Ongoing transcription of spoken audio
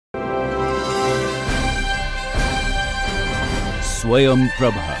Swayam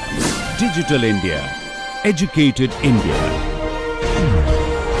Prabha. Digital India. Educated India.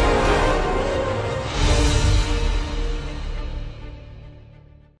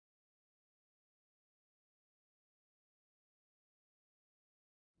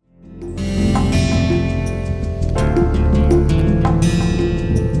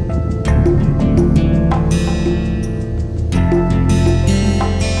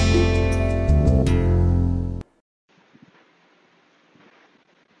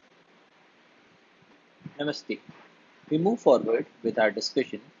 Namaste. We move forward with our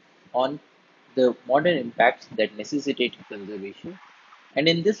discussion on the modern impacts that necessitate conservation, and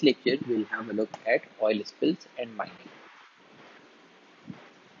in this lecture, we'll have a look at oil spills and mining.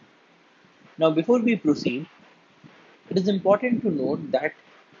 Now, before we proceed, it is important to note that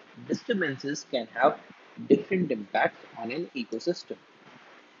disturbances can have different impacts on an ecosystem,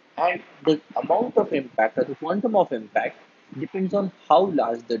 and the amount of impact or the quantum of impact depends on how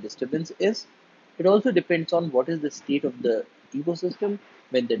large the disturbance is. It also depends on what is the state of the ecosystem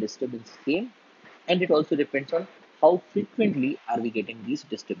when the disturbance came, and it also depends on how frequently are we getting these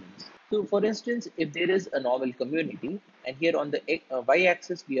disturbances. So, for instance, if there is a normal community, and here on the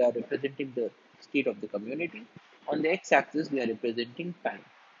y-axis we are representing the state of the community, on the x-axis we are representing time.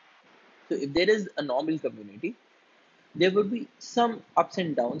 So, if there is a normal community, there would be some ups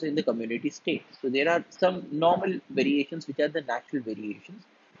and downs in the community state. So there are some normal variations, which are the natural variations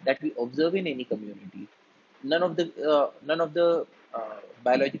that we observe in any community. None of the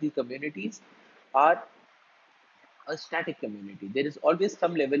biological communities are a static community. There is always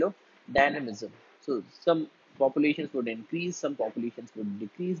some level of dynamism. So some populations would increase, some populations would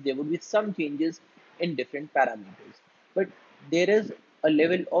decrease. There would be some changes in different parameters, but there is a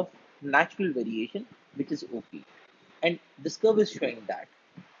level of natural variation which is okay. And this curve is showing that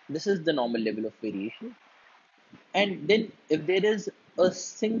this is the normal level of variation. And then if there is a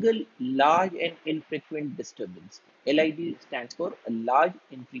single large and infrequent disturbance, LID stands for a large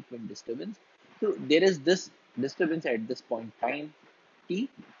infrequent disturbance. So there is this disturbance at this point time t,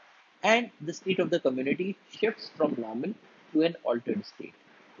 and the state of the community shifts from normal to an altered state.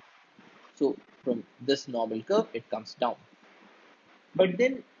 So from this normal curve, it comes down. But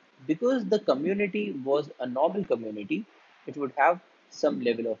then, because the community was a normal community, it would have some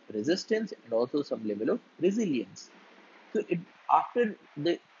level of resistance and also some level of resilience. So, after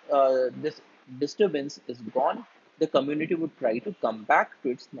this disturbance is gone, the community would try to come back to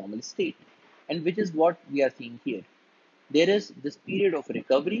its normal state, and which is what we are seeing here. There is this period of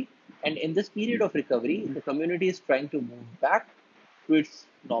recovery, and in this period of recovery, the community is trying to move back to its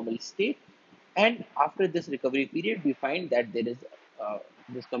normal state. And after this recovery period, we find that there is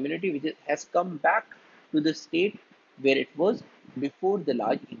this community has come back to the state where it was before the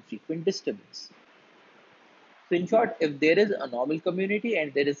large infrequent disturbance. So, in short, if there is a normal community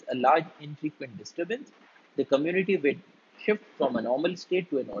and there is a large infrequent disturbance, the community will shift from a normal state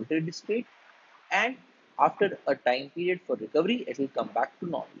to an altered state, and after a time period for recovery, it will come back to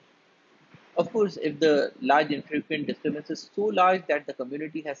normal. Of course, if the large infrequent disturbance is so large that the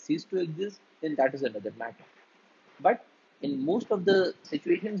community has ceased to exist, then that is another matter. But in most of the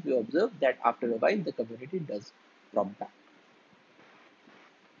situations, we observe that after a while, the community does drop back.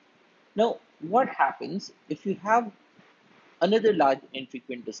 Now, what happens if you have another large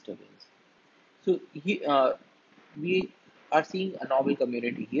infrequent disturbance? So we are seeing a normal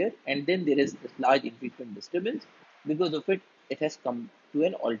community here, and then there is this large infrequent disturbance. Because of it, it has come to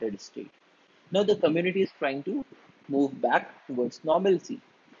an altered state. Now the community is trying to move back towards normalcy,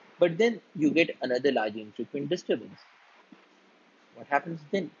 but then you get another large infrequent disturbance. What happens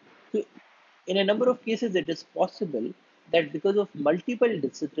then? So in a number of cases, it is possible that because of multiple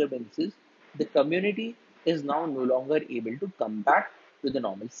disturbances, the community is now no longer able to come back to the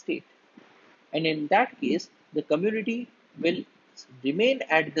normal state. And in that case, the community will remain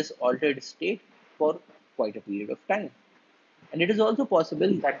at this altered state for quite a period of time. And it is also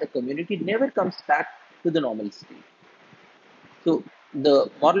possible that the community never comes back to the normal state. So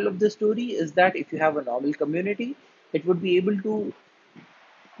the moral of the story is that if you have a normal community, it would be able to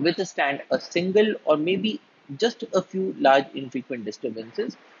withstand a single or maybe just a few large infrequent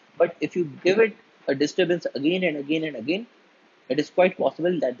disturbances. But if you give it a disturbance again and again and again, it is quite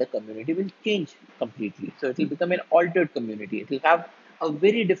possible that the community will change completely. So it will become an altered community. It will have a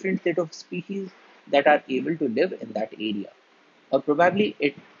very different set of species that are able to live in that area. Or probably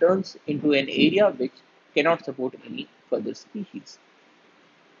it turns into an area which cannot support any further species.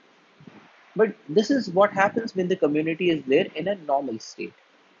 But this is what happens when the community is there in a normal state.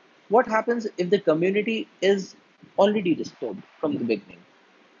 What happens if the community is already disturbed from the beginning?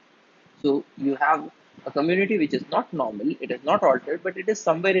 So you have A community which is not normal, it is not altered, but it is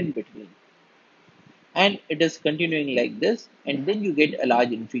somewhere in between. And it is continuing like this, and then you get a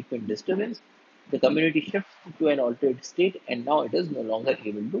large infrequent disturbance. The community shifts to an altered state, and now it is no longer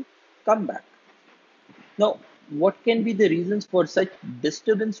able to come back. Now, what can be the reasons for such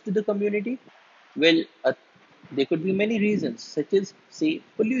disturbance to the community? Well, there could be many reasons, such as, say,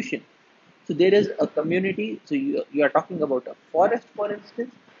 pollution. So there is a community, so you are talking about a forest, for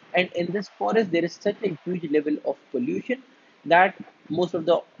instance, and in this forest, there is such a huge level of pollution that most of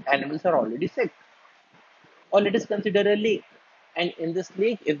the animals are already sick. Or let us consider a lake. And in this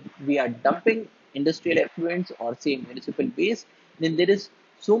lake, if we are dumping industrial effluents or say municipal waste, then there is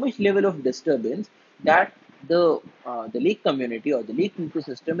so much level of disturbance that the lake community or the lake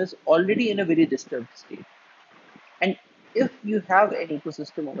ecosystem is already in a very disturbed state. And if you have an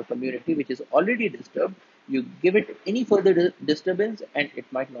ecosystem or a community which is already disturbed, you give it any further disturbance and it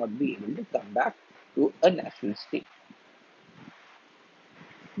might not be able to come back to a natural state.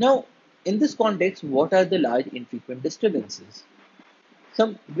 Now, in this context, what are the large infrequent disturbances?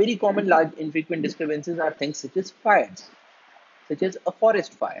 Some very common large infrequent disturbances are things such as fires, such as a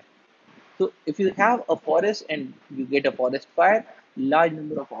forest fire. So if you have a forest and you get a forest fire, large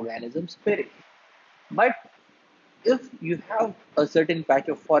number of organisms perish. But if you have a certain patch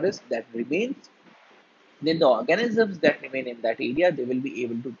of forest that remains, then the organisms that remain in that area, they will be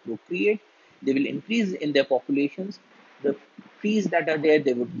able to procreate, they will increase in their populations. The trees that are there,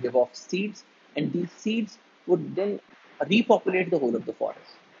 they would give off seeds, and these seeds would then repopulate the whole of the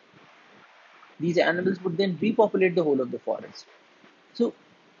forest. These animals would then repopulate the whole of the forest. So,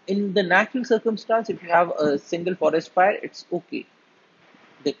 in the natural circumstance, if you have a single forest fire, it's okay.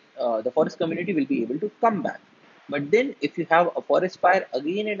 The forest community will be able to come back. But then, if you have a forest fire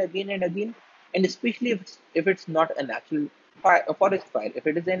again and again and again, and especially if it's not a natural fire, a forest fire, if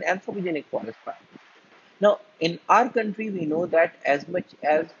it is an anthropogenic forest fire. Now, in our country, we know that as much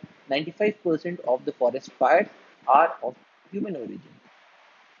as 95% of the forest fires are of human origin.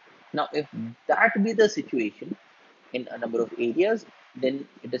 Now, if that be the situation in a number of areas, then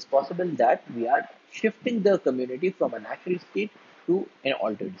it is possible that we are shifting the community from a natural state to an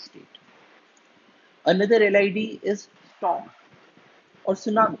altered state. Another LID is storm or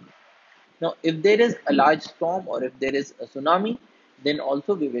tsunami. Now, if there is a large storm or if there is a tsunami, then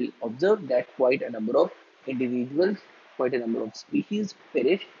also we will observe that quite a number of individuals, quite a number of species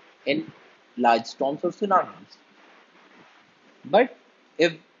perish in large storms or tsunamis. But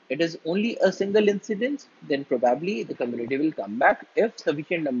if it is only a single incident, then probably the community will come back if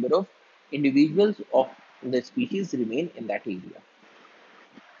sufficient number of individuals of the species remain in that area.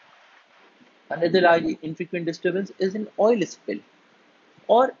 Another large infrequent disturbance is an oil spill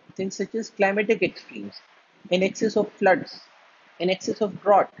or things such as climatic extremes, in excess of floods, in excess of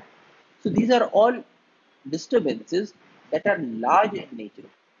drought. So these are all disturbances that are large in nature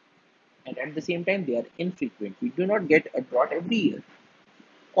and at the same time they are infrequent. We do not get a drought every year.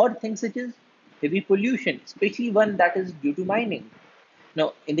 Or things such as heavy pollution, especially one that is due to mining.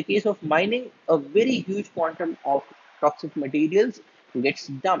 Now, in the case of mining, a very huge quantum of toxic materials gets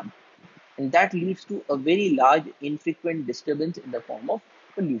dumped, and that leads to a very large, infrequent disturbance in the form of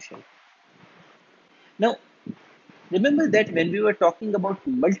pollution. Now, remember that when we were talking about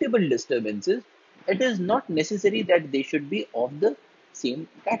multiple disturbances, it is not necessary that they should be of the same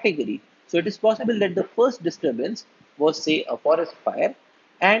category. So it is possible that the first disturbance was, say, a forest fire,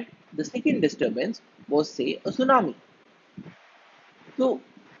 and the second disturbance was, say, a tsunami. So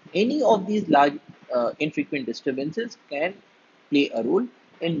any of these large infrequent disturbances can play a role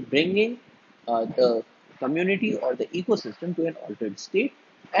in bringing the community or the ecosystem to an altered state.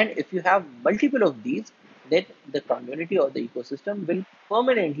 And if you have multiple of these, then the community or the ecosystem will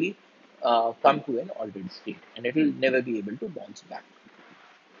permanently come to an altered state and it will never be able to bounce back.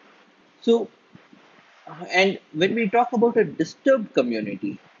 So, and when we talk about a disturbed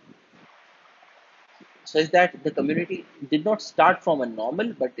community, says that the community did not start from a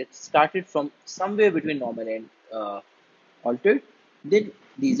normal, but it started from somewhere between normal and altered. Then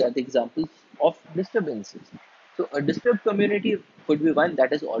these are the examples of disturbances. So a disturbed community could be one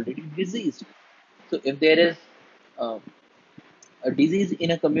that is already diseased. So if there is uh, a disease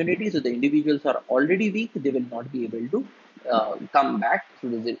in a community, so the individuals are already weak, they will not be able to come back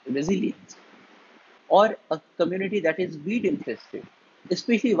to resilience. Or a community that is weed infested,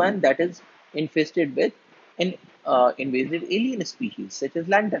 especially one that is infested with an invasive alien species such as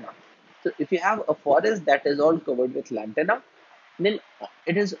lantana. So, if you have a forest that is all covered with lantana, then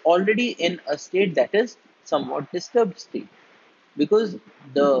it is already in a state that is somewhat disturbed state because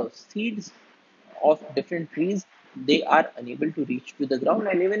the seeds of different trees they are unable to reach to the ground,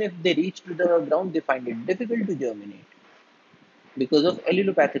 and even if they reach to the ground, they find it difficult to germinate because of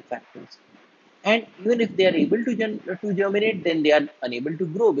allelopathic factors. And even if they are able to germinate, then they are unable to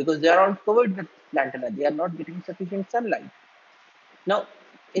grow because they are all covered with lantana. They are not getting sufficient sunlight. Now,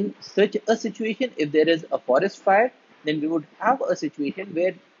 in such a situation, if there is a forest fire, then we would have a situation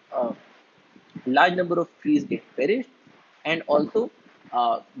where uh, large number of trees get perished, and also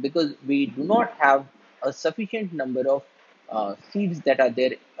because we do not have a sufficient number of seeds that are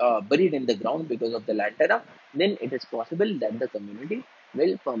there buried in the ground because of the lantana, then it is possible that the community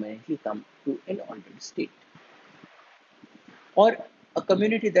will permanently come to an altered state. Or a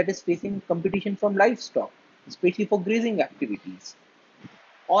community that is facing competition from livestock, especially for grazing activities,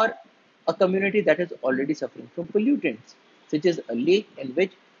 or a community that is already suffering from pollutants, such as a lake in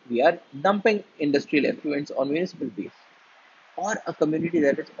which we are dumping industrial effluents on municipal base, or a community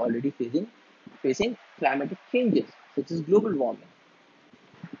that is already facing climatic changes, such as global warming.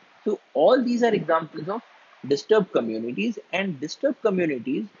 So all these are examples of disturbed communities, and disturbed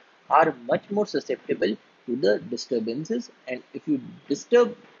communities are much more susceptible to the disturbances. And if you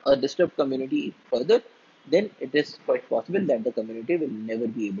disturb a disturbed community further, then it is quite possible that the community will never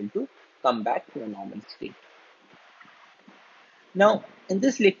be able to come back to a normal state. Now, in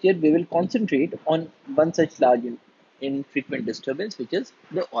this lecture, we will concentrate on one such large infrequent disturbance, which is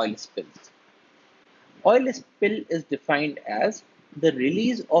the oil spills. Oil spill is defined as the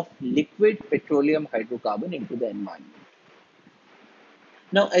release of liquid petroleum hydrocarbon into the environment.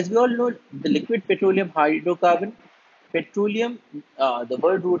 Now, as we all know, the liquid petroleum hydrocarbon, petroleum, the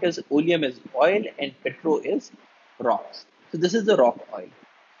word root is oleum is oil and petro is rocks. So this is the rock oil.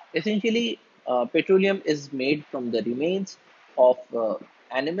 Essentially, petroleum is made from the remains of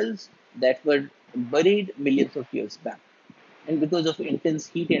animals that were buried millions of years back. And because of intense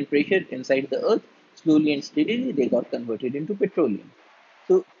heat and pressure inside the earth, slowly and steadily they got converted into petroleum.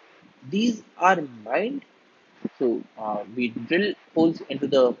 So these are mined. So we drill holes into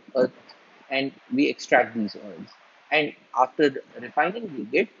the earth and we extract these oils. And after refining, we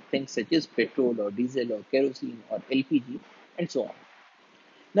get things such as petrol or diesel or kerosene or LPG and so on.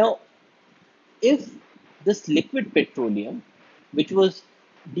 Now, if this liquid petroleum, which was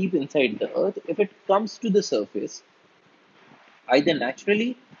deep inside the earth, if it comes to the surface, either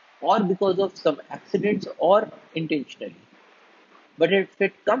naturally or because of some accidents or intentionally. But if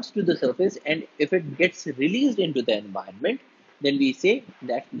it comes to the surface and if it gets released into the environment, then we say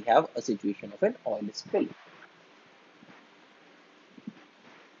that we have a situation of an oil spill.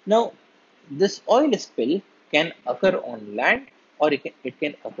 Now, this oil spill can occur on land or it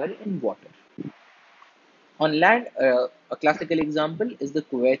can occur in water. On land, a classical example is the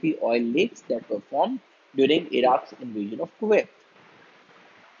Kuwaiti oil lakes that were formed during Iraq's invasion of Kuwait.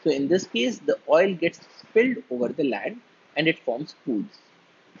 So in this case, the oil gets spilled over the land and it forms pools.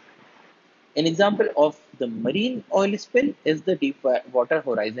 An example of the marine oil spill is the Deepwater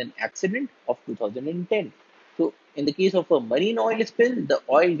Horizon accident of 2010. So in the case of a marine oil spill, the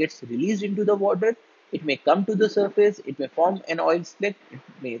oil gets released into the water. It may come to the surface, it may form an oil slick, it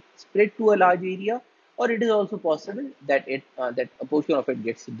may spread to a large area, or it is also possible that that a portion of it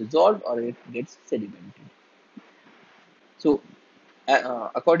gets dissolved or it gets sedimented. So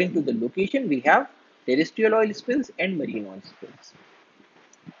according to the location, we have terrestrial oil spills and marine oil spills.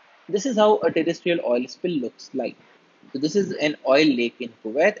 This is how a terrestrial oil spill looks like. So this is an oil lake in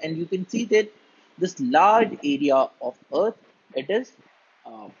Kuwait, and you can see that this large area of earth, it is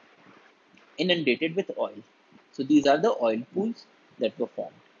uh, inundated with oil. So these are the oil pools that were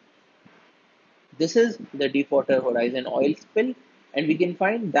formed. This is the Deepwater Horizon oil spill, and we can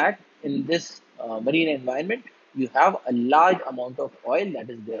find that in this marine environment, you have a large amount of oil that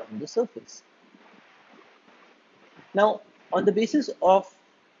is there on the surface. Now, on the basis of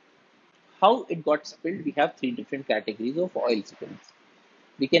how it got spilled, we have three different categories of oil spills.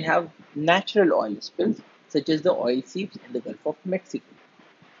 We can have natural oil spills, such as the oil seeps in the Gulf of Mexico.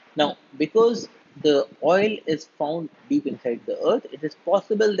 Now, because the oil is found deep inside the earth, it is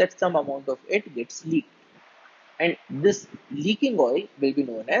possible that some amount of it gets leaked. And this leaking oil will be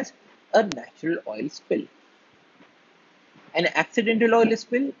known as a natural oil spill. An accidental oil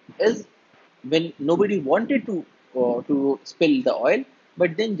spill is when nobody wanted to spill the oil,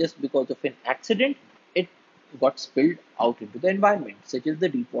 but then just because of an accident, it got spilled out into the environment, such as the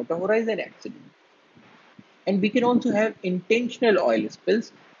Deepwater Horizon accident. And we can also have intentional oil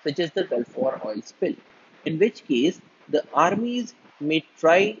spills, such as the Gulf War oil spill, in which case the armies may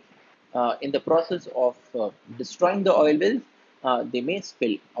try, in the process of destroying the oil wells, they may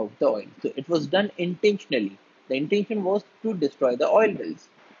spill out the oil. So it was done intentionally. The intention was to destroy the oil wells.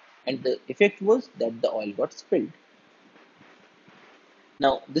 and the effect was that the oil got spilled.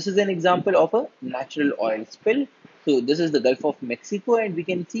 Now, this is an example of a natural oil spill. So, this is the Gulf of Mexico, and we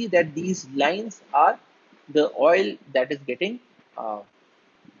can see that these lines are the oil that is getting uh,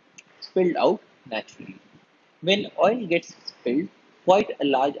 spilled out naturally. When oil gets spilled, quite a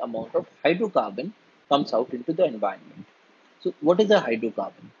large amount of hydrocarbon comes out into the environment. So, what is a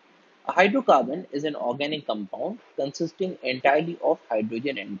hydrocarbon? A hydrocarbon is an organic compound consisting entirely of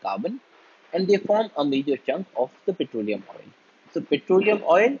hydrogen and carbon, and they form a major chunk of the petroleum oil. So, petroleum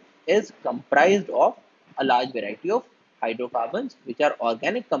oil is comprised of a large variety of hydrocarbons, which are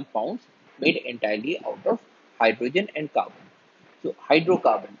organic compounds made entirely out of hydrogen and carbon. So,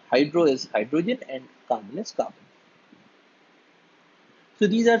 hydrocarbon, hydro is hydrogen and carbon is carbon. So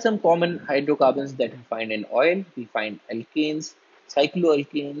these are some common hydrocarbons that we find in oil. We find alkanes,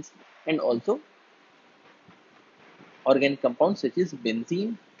 cycloalkanes, and also organic compounds such as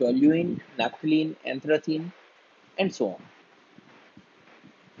benzene, toluene, naphthalene, anthracene, and so on.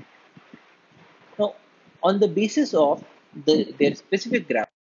 Now, on the basis of their specific gravity,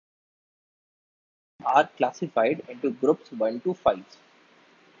 are classified into groups 1 to 5.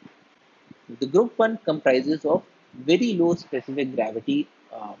 The group 1 comprises of very low specific gravity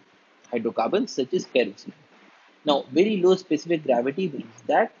hydrocarbons such as kerosene. Now, very low specific gravity means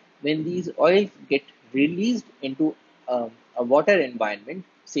that when these oils get released into a water environment,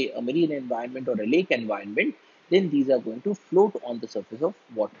 say a marine environment or a lake environment, then these are going to float on the surface of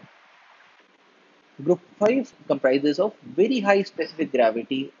water. Group 5 comprises of very high specific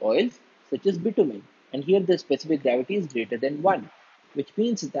gravity oils such as bitumen, and here the specific gravity is greater than 1, which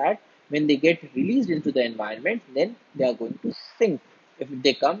means that when they get released into the environment, then they are going to sink. If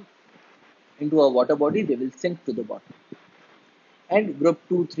they come into a water body, they will sink to the bottom. And group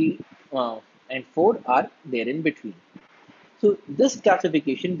 2, 3, and 4 are there in between. So, this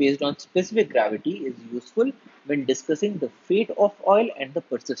classification based on specific gravity is useful when discussing the fate of oil and the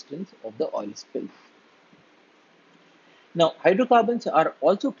persistence of the oil spills. Now, hydrocarbons are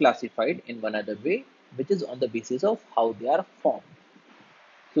also classified in one other way, which is on the basis of how they are formed.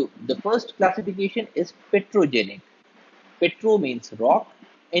 So, the first classification is petrogenic. Petro means rock,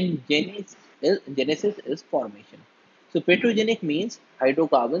 and genesis is formation. So petrogenic means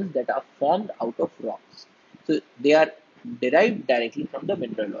hydrocarbons that are formed out of rocks. So they are derived directly from the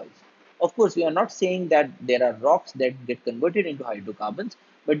mineral oils. Of course, we are not saying that there are rocks that get converted into hydrocarbons,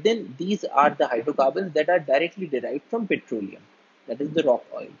 but then these are the hydrocarbons that are directly derived from petroleum, that is the rock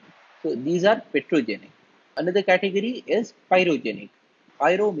oil. So these are petrogenic. Another category is pyrogenic.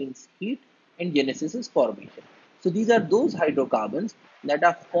 Pyro means heat and genesis is formation. So these are those hydrocarbons that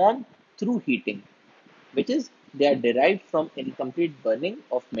are formed through heating, which is they are derived from incomplete burning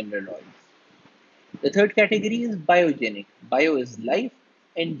of mineral oils. The third category is biogenic. Bio is life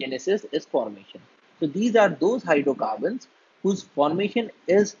and genesis is formation. So these are those hydrocarbons whose formation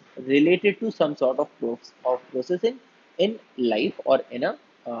is related to some sort of processing in life or in a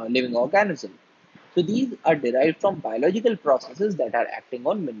living organism. So these are derived from biological processes that are acting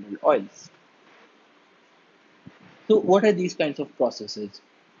on mineral oils. So what are these kinds of processes?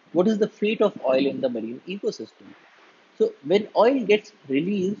 What is the fate of oil in the marine ecosystem? So when oil gets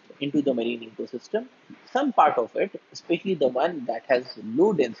released into the marine ecosystem, some part of it, especially the one that has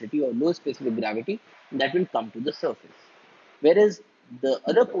low density or low specific gravity, that will come to the surface. Whereas the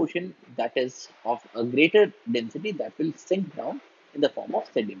other portion that is of a greater density that will sink down in the form of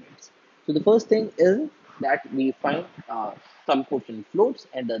sediments. So the first thing is that we find some portion floats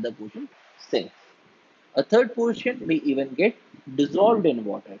and the other portion sinks. A third portion may even get dissolved in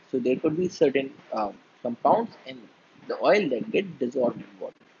water. So there could be certain compounds in the oil that get dissolved in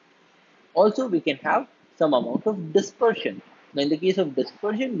water. Also, we can have some amount of dispersion. Now, in the case of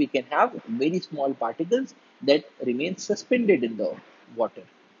dispersion, we can have very small particles that remain suspended in the water.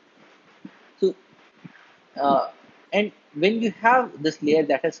 So, uh, and when you have this layer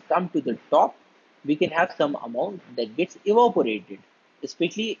that has come to the top, we can have some amount that gets evaporated,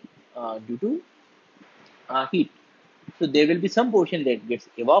 especially due to heat. So there will be some portion that gets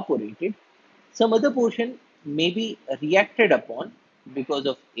evaporated. Some other portion may be reacted upon because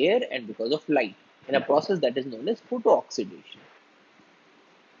of air and because of light in a process that is known as photooxidation.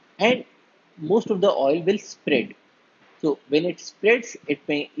 And most of the oil will spread. So when it spreads, it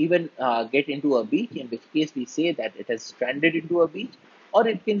may even get into a beach, in which case we say that it has stranded into a beach, or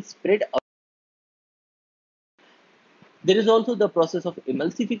it can spread. There is also the process of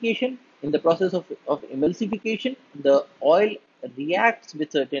emulsification. In the process of emulsification, the oil reacts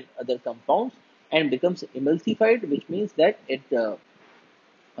with certain other compounds and becomes emulsified, which means that it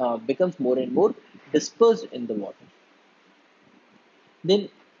becomes more and more dispersed in the water. Then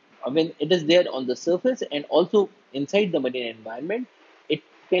when it is there on the surface and also inside the marine environment, it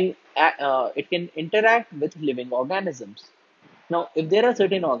it can interact with living organisms. Now, if there are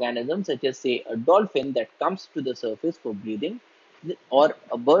certain organisms, such as say a dolphin that comes to the surface for breathing, or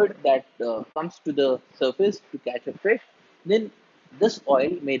a bird that comes to the surface to catch a fish, then this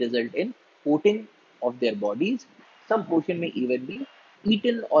oil may result in coating of their bodies. Some portion may even be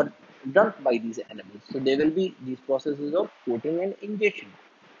eaten or drunk by these animals. So there will be these processes of coating and ingestion.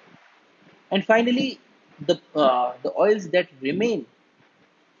 And finally, the oils that remain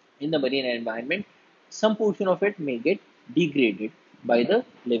in the marine environment, some portion of it may get degraded by the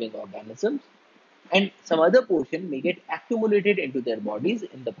living organisms, and some other portion may get accumulated into their bodies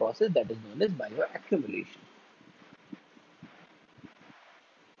in the process that is known as bioaccumulation.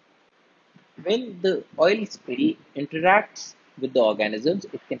 When the oil spill interacts with the organisms,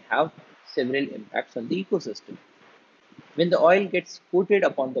 it can have several impacts on the ecosystem. When the oil gets coated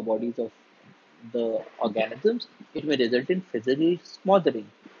upon the bodies of the organisms, it may result in physical smothering,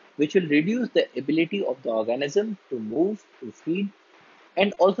 which will reduce the ability of the organism to move, to feed,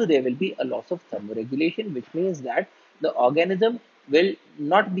 and also there will be a loss of thermoregulation, which means that the organism will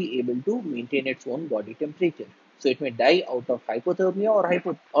not be able to maintain its own body temperature. So it may die out of hypothermia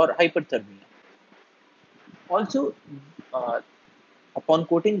or hyperthermia. Also, uh, upon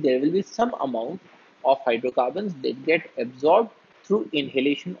coating, there will be some amount of hydrocarbons that get absorbed through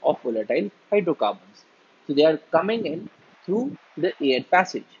inhalation of volatile hydrocarbons. So they are coming in through the air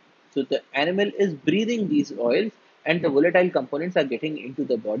passage. So the animal is breathing these oils, and the volatile components are getting into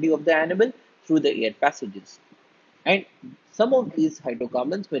the body of the animal through the air passages. And some of these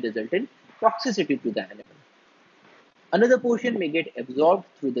hydrocarbons may result in toxicity to the animal. Another portion may get absorbed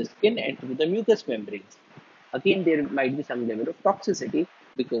through the skin and through the mucous membranes. Again, there might be some level of toxicity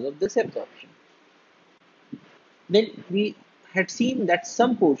because of this absorption. Then we had seen that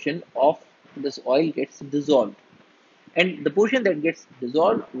some portion of this oil gets dissolved, and the portion that gets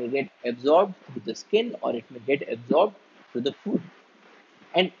dissolved may get absorbed through the skin or it may get absorbed through the food.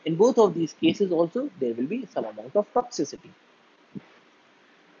 And in both of these cases, also there will be some amount of toxicity.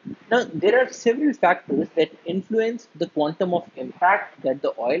 Now, there are several factors that influence the quantum of impact that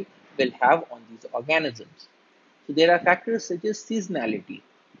the oil will have on these organisms. So, there are factors such as seasonality,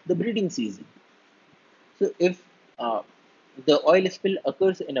 the breeding season. So, if the oil spill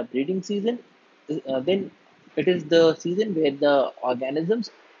occurs in a breeding season, then it is the season where the organisms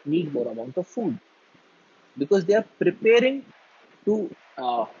need more amount of food because they are preparing to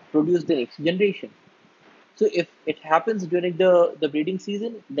produce the next generation. So if it happens during the breeding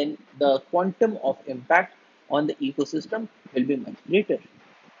season, then the quantum of impact on the ecosystem will be much greater.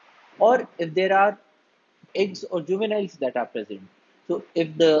 Or if there are eggs or juveniles that are present. So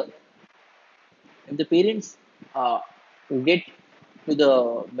if the parents get to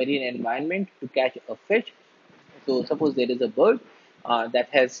the marine environment to catch a fish, so suppose there is a bird that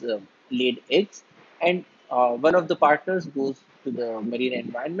has laid eggs, and one of the partners goes to the marine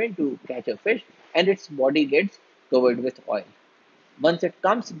environment to catch a fish, and its body gets covered with oil. Once it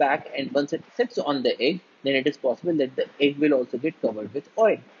comes back and once it sits on the egg, then it is possible that the egg will also get covered with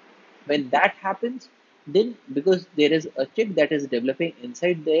oil. When that happens, then because there is a chick that is developing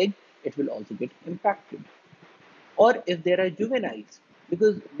inside the egg, it will also get impacted. Or if there are juveniles,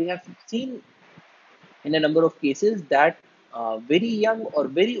 because we have seen in a number of cases that very young or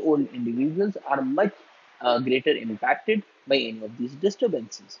very old individuals are much greater impacted by any of these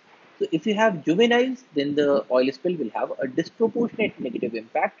disturbances. So if you have juveniles, then the oil spill will have a disproportionate negative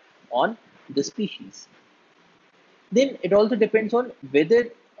impact on the species. Then it also depends on whether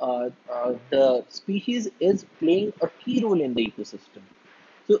the species is playing a key role in the ecosystem.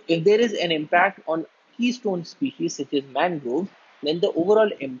 So if there is an impact on keystone species such as mangroves, then the overall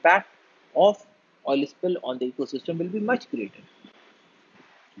impact of oil spill on the ecosystem will be much greater.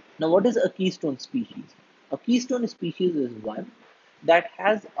 Now, what is a keystone species? A keystone species is one that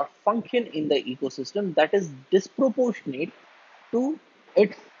has a function in the ecosystem that is disproportionate to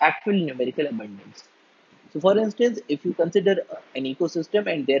its actual numerical abundance. So, for instance, if you consider an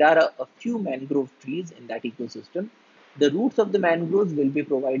ecosystem and there are a few mangrove trees in that ecosystem, the roots of the mangroves will be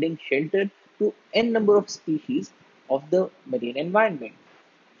providing shelter to n number of species of the marine environment.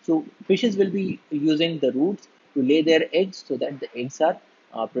 So, fishes will be using the roots to lay their eggs so that the eggs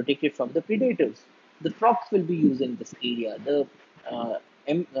are protected from the predators. The frogs will be using this area. Uh,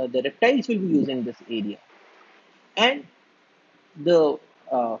 the reptiles will be using this area, and the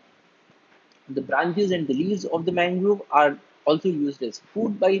uh, the branches and the leaves of the mangrove are also used as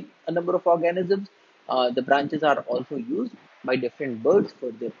food by a number of organisms. The branches are also used by different birds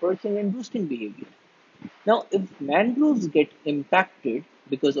for their perching and roosting behavior. Now, if mangroves get impacted,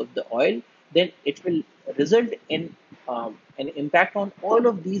 because of the oil, then it will result in an impact on all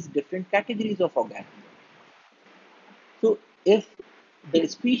of these different categories of organisms. So if the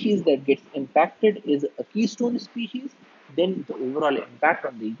species that gets impacted is a keystone species, then the overall impact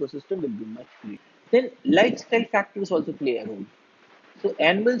on the ecosystem will be much greater. Then lifestyle factors also play a role. So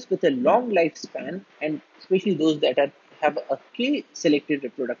animals with a long lifespan, and especially those that have a K-selected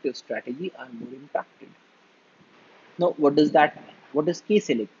reproductive strategy, are more impacted. Now, what does that mean? What is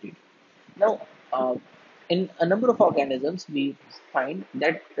K-selected? Now, in a number of organisms, we find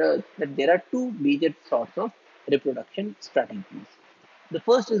that there are two major sorts of reproduction strategies. The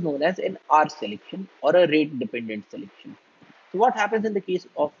first is known as an R selection or a rate dependent selection. So, what happens in the case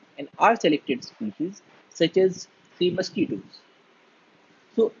of an R selected species, such as, say, mosquitoes?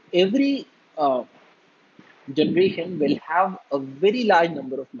 So, every generation will have a very large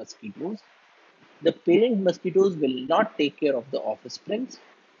number of mosquitoes. The parent mosquitoes will not take care of the offsprings,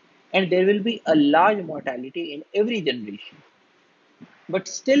 and there will be a large mortality in every generation. But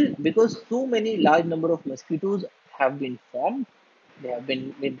still, because so many large number of mosquitoes have been formed, they have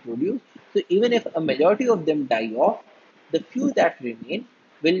been produced, so even if a majority of them die off, the few that remain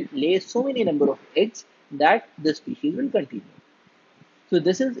will lay so many number of eggs that the species will continue. So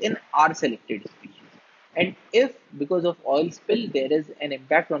this is an R selected species. And if because of oil spill there is an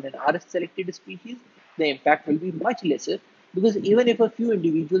impact on an R selected species, the impact will be much lesser, because even if a few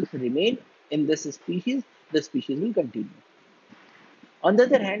individuals remain in this species, the species will continue. On the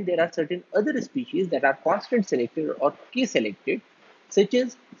other hand, there are certain other species that are constant selected or K selected, such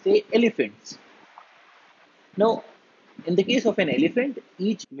as, say, elephants. Now, in the case of an elephant,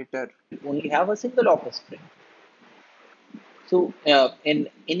 each litter will only have a single offspring. So, in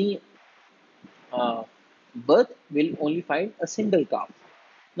any uh, birth, will only find a single calf.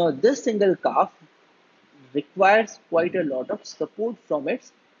 Now, this single calf requires quite a lot of support from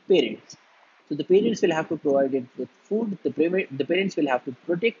its parents. So the parents will have to provide it with food, the parents will have to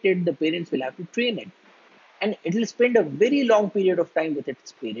protect it, the parents will have to train it. And it will spend a very long period of time with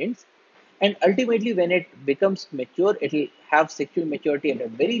its parents. And ultimately, when it becomes mature, it will have sexual maturity at a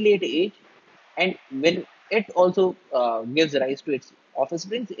very late age. And when it also gives rise to its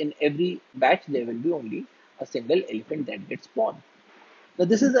offspring, in every batch, there will be only a single elephant that gets born. Now,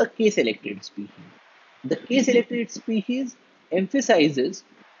 this is a K-selected species. The K-selected species emphasizes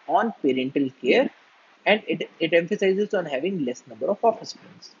on parental care, and it emphasizes on having less number of offspring.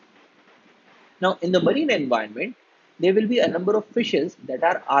 Now, in the marine environment, there will be a number of fishes that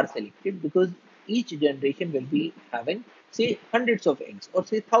are R-selected, because each generation will be having, say, hundreds of eggs or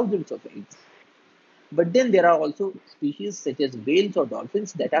say thousands of eggs. But then there are also species such as whales or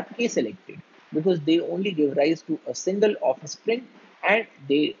dolphins that are K-selected, because they only give rise to a single offspring and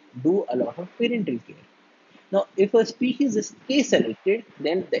they do a lot of parental care. Now, if a species is K-selected,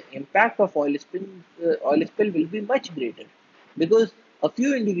 then the impact of oil spill will be much greater, because a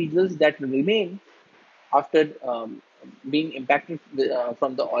few individuals that remain after being impacted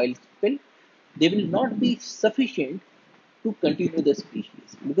from the oil spill, they will not be sufficient to continue the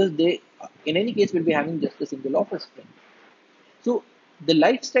species, because they, in any case, will be having just a single offspring. So the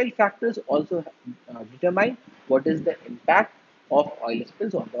lifestyle factors also determine what is the impact of oil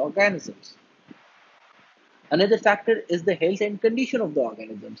spills on the organisms. Another factor is the health and condition of the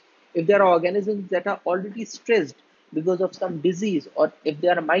organisms. If there are organisms that are already stressed because of some disease, or if they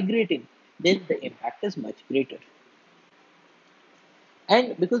are migrating, then the impact is much greater.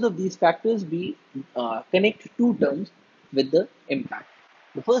 And because of these factors, we connect two terms with the impact.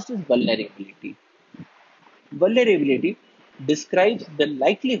 The first is vulnerability. Vulnerability describes the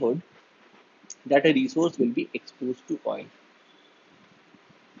likelihood that a resource will be exposed to oil.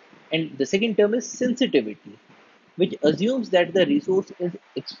 And the second term is sensitivity, which assumes that the resource is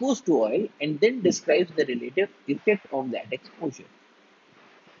exposed to oil and then describes the relative effect of that exposure.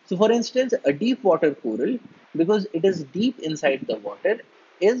 So, for instance, a deep water coral, because it is deep inside the water,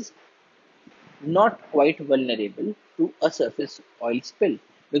 is not quite vulnerable to a surface oil spill,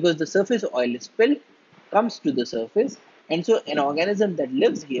 because the surface oil spill comes to the surface, and so an organism that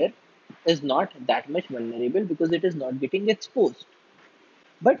lives here is not that much vulnerable because it is not getting exposed.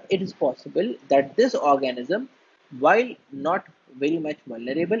 But it is possible that this organism, while not very much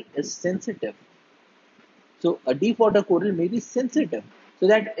vulnerable, is sensitive. So a deep water coral may be sensitive, so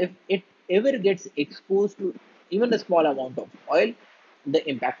that if it ever gets exposed to even a small amount of oil, the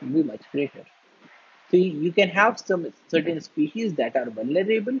impact will be much greater. So you can have some certain species that are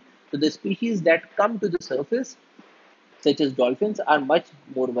vulnerable. So the species that come to the surface, such as dolphins, are much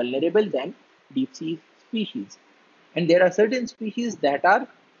more vulnerable than deep sea species. And there are certain species that are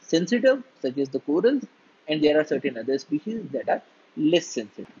sensitive, such as the corals, and there are certain other species that are less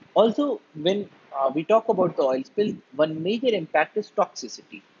sensitive. Also, when we talk about the oil spill, one major impact is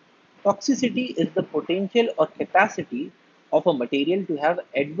toxicity. Toxicity is the potential or capacity of a material to have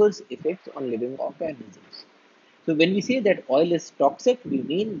adverse effects on living organisms. So, when we say that oil is toxic, we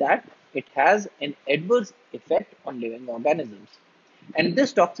mean that it has an adverse effect on living organisms. And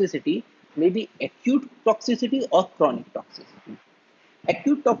this toxicity may be acute toxicity or chronic toxicity.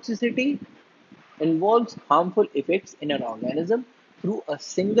 Acute toxicity involves harmful effects in an organism through a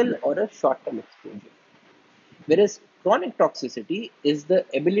single or a short-term exposure. Whereas chronic toxicity is the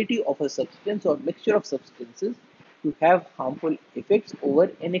ability of a substance or mixture of substances to have harmful effects over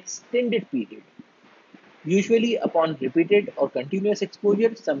an extended period, usually upon repeated or continuous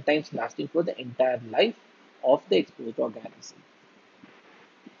exposure, sometimes lasting for the entire life of the exposed organism.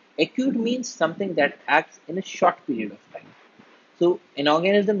 Acute means something that acts in a short period of time. So, an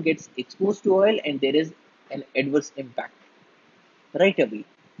organism gets exposed to oil and there is an adverse impact right away,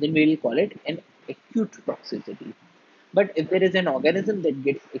 then we will call it an acute toxicity. But if there is an organism that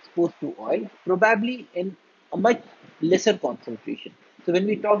gets exposed to oil, probably in a much lesser concentration. So when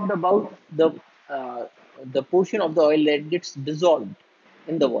we talked about uh, the portion of the oil that gets dissolved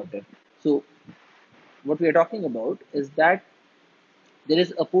in the water, so what we are talking about is that there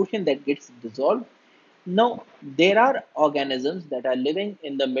is a portion that gets dissolved. Now, there are organisms that are living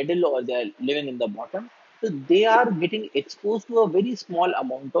in the middle or they are living in the bottom. So, they are getting exposed to a very small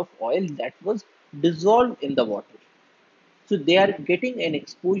amount of oil that was dissolved in the water. So, they are getting an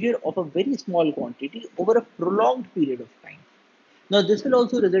exposure of a very small quantity over a prolonged period of time. Now, this will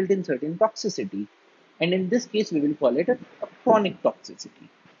also result in certain toxicity. And in this case, we will call it a chronic toxicity.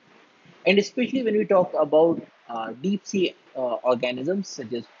 And especially when we talk about deep sea organisms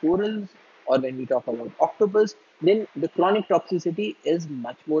such as corals, or when we talk about octopus, then the chronic toxicity is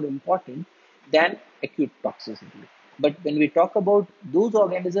much more important than acute toxicity. But when we talk about those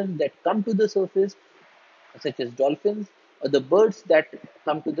organisms that come to the surface, such as dolphins, or the birds that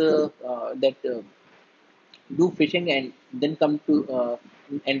come to the that do fishing and then come into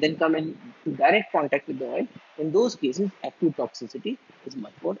direct contact with the oil, in those cases, acute toxicity is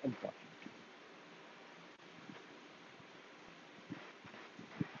much more important.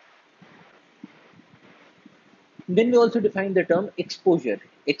 Then we also define the term exposure.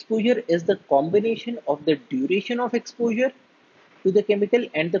 Exposure is the combination of the duration of exposure to the chemical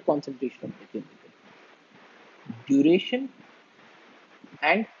and the concentration of the chemical. Duration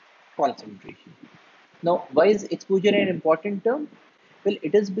and concentration. Now, why is exposure an important term? Well,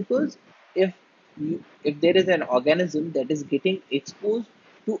 it is because if if there is an organism that is getting exposed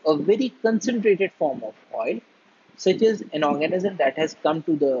to a very concentrated form of oil, such as an organism that has come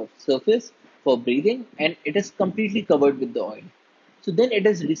to the surface for breathing and it is completely covered with the oil. So then it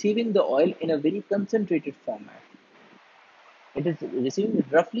is receiving the oil in a very concentrated format. It is receiving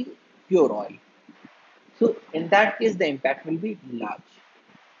roughly pure oil. So in that case, the impact will be large.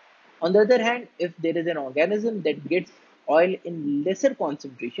 On the other hand, if there is an organism that gets oil in lesser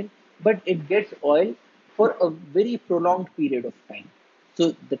concentration, but it gets oil for a very prolonged period of time.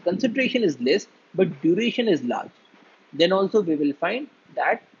 So the concentration is less, but duration is large. Then also we will find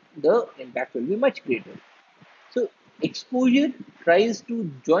that the impact will be much greater. So exposure tries to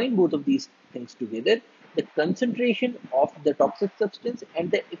join both of these things together, the concentration of the toxic substance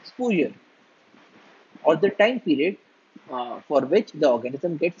and the exposure or the time period for which the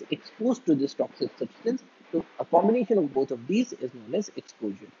organism gets exposed to this toxic substance. So a combination of both of these is known as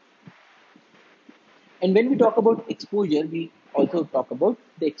exposure. And when we talk about exposure, we also talk about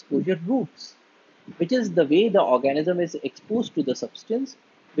the exposure routes, which is the way the organism is exposed to the substance,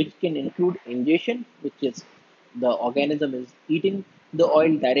 which can include ingestion, which is the organism is eating the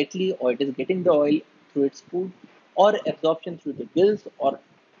oil directly or it is getting the oil through its food, or absorption through the gills or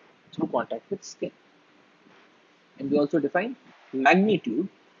through contact with skin. And we also define magnitude.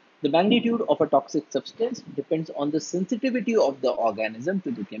 The magnitude of a toxic substance depends on the sensitivity of the organism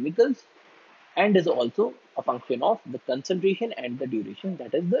to the chemicals and is also a function of the concentration and the duration,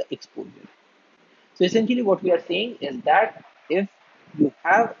 that is the exposure. So essentially what we are saying is that if you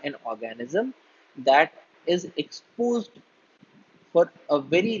have an organism that is exposed for a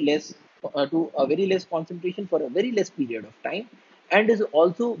very less to a very less concentration for a very less period of time and is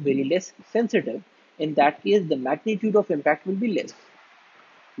also very less sensitive, in that case the magnitude of impact will be less.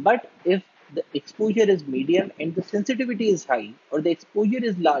 But if the exposure is medium and the sensitivity is high, or the exposure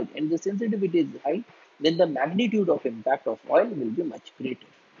is large and the sensitivity is high, then the magnitude of impact of oil will be much greater.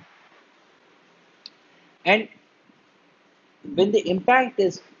 And when the impact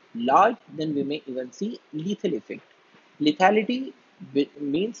is large, then we may even see lethal effect. Lethality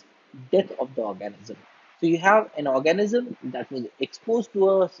means death of the organism. So you have an organism that was exposed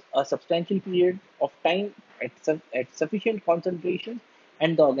to a substantial period of time at sufficient concentrations,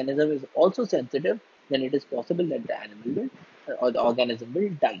 and the organism is also sensitive, then it is possible that the animal will or the organism will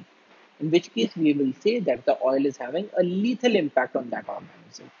die. In which case, we will say that the oil is having a lethal impact on that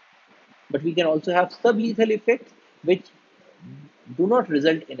organism. But we can also have sublethal effects, which do not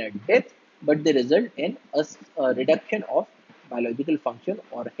result in a death, but they result in a reduction of biological function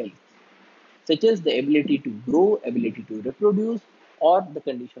or health, such as the ability to grow, ability to reproduce, or the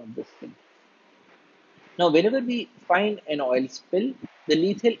condition of the skin. Now, whenever we find an oil spill, the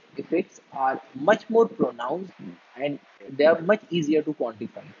lethal effects are much more pronounced and they are much easier to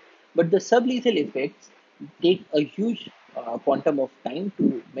quantify. But the sublethal effects take a huge quantum of time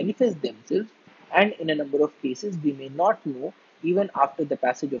to manifest themselves, and in a number of cases, we may not know even after the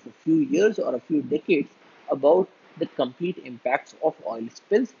passage of a few years or a few decades about the complete impacts of oil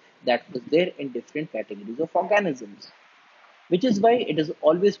spills that was there in different categories of organisms, which is why it is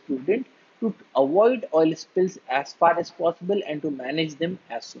always prudent to avoid oil spills as far as possible and to manage them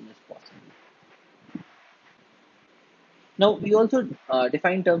as soon as possible. Now, we also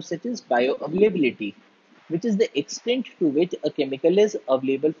define terms such as bioavailability, which is the extent to which a chemical is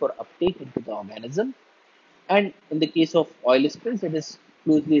available for uptake into the organism. And in the case of oil spills, it is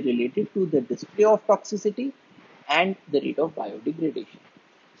closely related to the display of toxicity and the rate of biodegradation.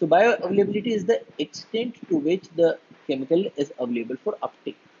 So, bioavailability is the extent to which the chemical is available for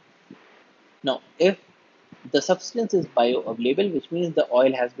uptake. Now, if the substance is bioavailable, which means the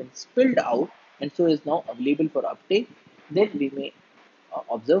oil has been spilled out and so is now available for uptake, then we may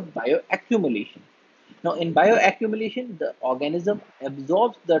observe bioaccumulation. Now, in bioaccumulation, the organism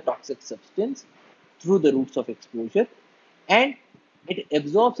absorbs the toxic substance through the routes of exposure, and it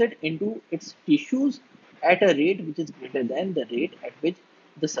absorbs it into its tissues at a rate which is greater than the rate at which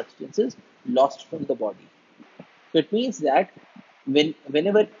the substance is lost from the body. So it means that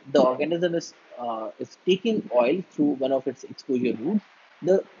whenever the organism is taking oil through one of its exposure routes,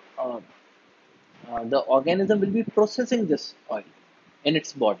 the uh, the organism will be processing this oil in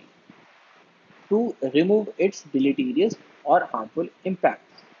its body to remove its deleterious or harmful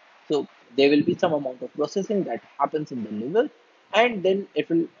impacts. So there will be some amount of processing that happens in the liver, and then it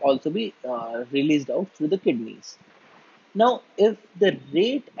will also be released out through the kidneys. Now, if the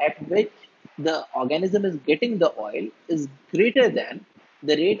rate at which the organism is getting the oil is greater than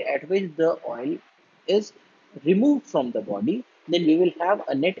the rate at which the oil is removed from the body, then we will have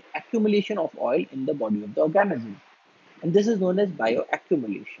a net accumulation of oil in the body of the organism. And this is known as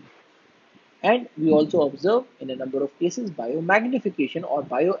bioaccumulation. And we also observe in a number of cases biomagnification or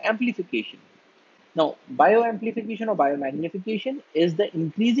bioamplification. Now, bioamplification or biomagnification is the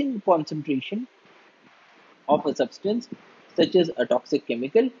increasing concentration of a substance, such as a toxic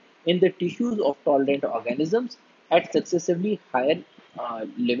chemical, in the tissues of tolerant organisms at successively higher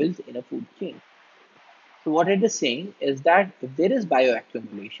levels in a food chain. So what it is saying is that if there is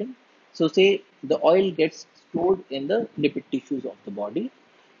bioaccumulation, so say the oil gets stored in the lipid tissues of the body,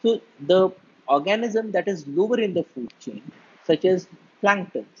 so the organism that is lower in the food chain, such as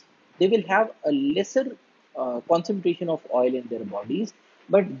planktons, they will have a lesser concentration of oil in their bodies,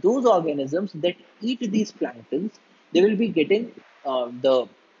 but those organisms that eat these planktons, they will be getting the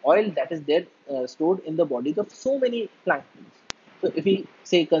oil that is there stored in the bodies of so many planktons. So if we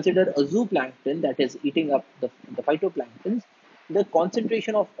say consider a zooplankton that is eating up the phytoplanktons, the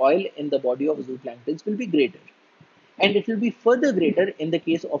concentration of oil in the body of zooplanktons will be greater. And it will be further greater in the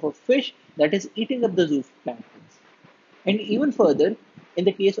case of a fish that is eating up the zooplanktons. And even further, in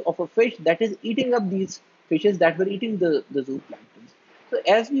the case of a fish that is eating up these fishes that were eating the zooplanktons. So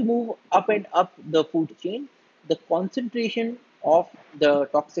as we move up and up the food chain, the concentration of the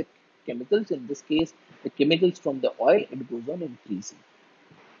toxic chemicals, in this case, the chemicals from the oil, it goes on increasing.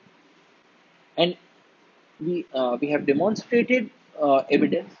 And we have demonstrated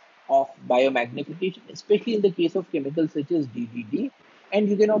evidence of biomagnification, especially in the case of chemicals such as DDD. And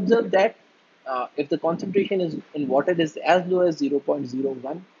you can observe that if the concentration is in water is as low as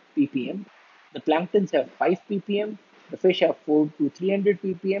 0.01 ppm, the planktons have 5 ppm, the fish have 4 to 300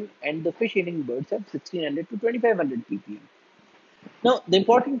 ppm, and the fish eating birds have 1600 to 2500 ppm. Now, the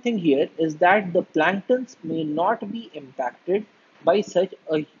important thing here is that the planktons may not be impacted by such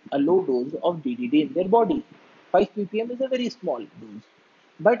a low dose of DDT in their body. 5 ppm is a very small dose.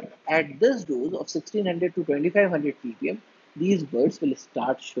 But at this dose of 1600 to 2500 ppm, these birds will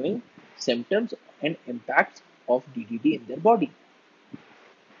start showing symptoms and impacts of DDT in their body.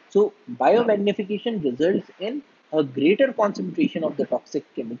 So, biomagnification results in a greater concentration of the toxic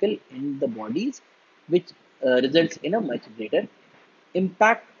chemical in the bodies, which results in a much greater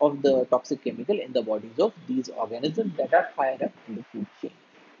impact of the toxic chemical in the bodies of these organisms that are higher up in the food chain.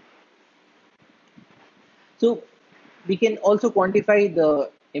 So we can also quantify the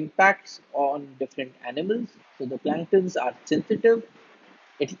impacts on different animals. So the planktons are sensitive,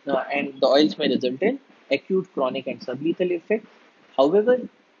 and the oils may result in acute, chronic, and sublethal effects. However,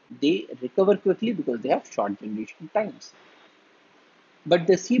 they recover quickly because they have short generation times. But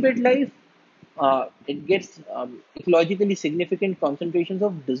the seabed life, it gets ecologically significant concentrations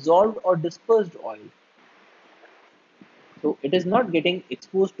of dissolved or dispersed oil. So it is not getting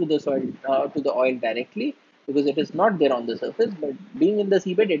exposed to the soil, to the oil directly, because it is not there on the surface, but being in the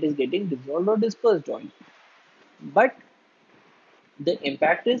seabed, it is getting dissolved or dispersed oil. But the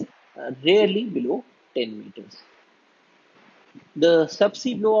impact is rarely below 10 meters. The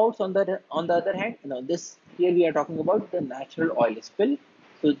subsea blowouts, on the other hand, now this here we are talking about the natural oil spill.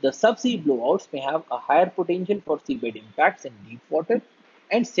 So the subsea blowouts may have a higher potential for seabed impacts in deep water,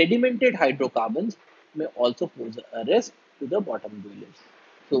 and sedimented hydrocarbons may also pose a risk to the bottom dwellers.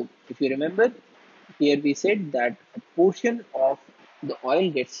 So if you remember, here we said that a portion of the oil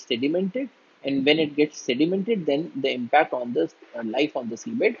gets sedimented, and when it gets sedimented, then the impact on the life on the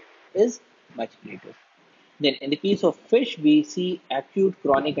seabed is much greater. Then, in the case of fish, we see acute,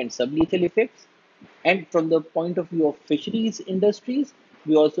 chronic, and sublethal effects. And from the point of view of fisheries industries,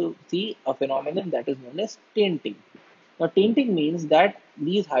 we also see a phenomenon that is known as tainting. Now, tainting means that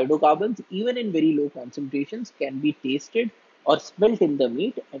these hydrocarbons, even in very low concentrations, can be tasted or smelt in the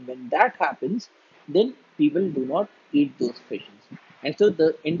meat. And when that happens, then people do not eat those fishes. And so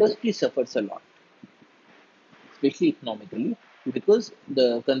the industry suffers a lot, especially economically, because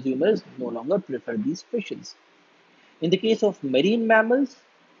the consumers no longer prefer these fishes. In the case of marine mammals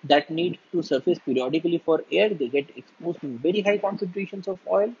that need to surface periodically for air, they get exposed to very high concentrations of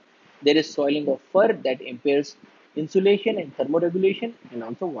oil. There is soiling of fur that impairs insulation and thermoregulation, and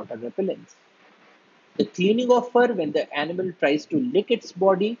also water repellence. The cleaning of fur, when the animal tries to lick its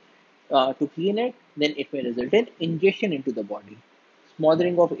body to clean it, then it may result in ingestion into the body.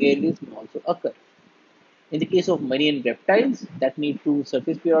 Smothering of airways may also occur. In the case of marine reptiles that need to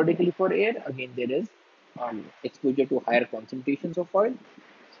surface periodically for air, again there is exposure to higher concentrations of oil.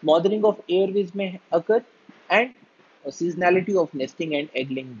 Smothering of airways may occur, and a seasonality of nesting and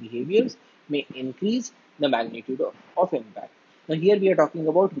egg-laying behaviors may increase the magnitude of impact. Now here we are talking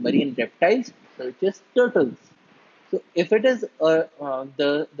about marine reptiles such as turtles. So if it is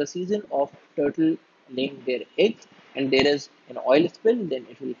the season of turtle laying their eggs and there is an oil spill, then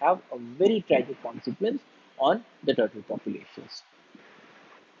it will have a very tragic consequence on the turtle populations.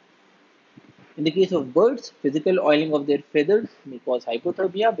 In the case of birds, physical oiling of their feathers may cause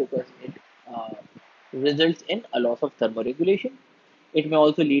hypothermia because it uh, results in a loss of thermoregulation. It may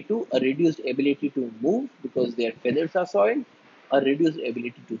also lead to a reduced ability to move because their feathers are soiled, a reduced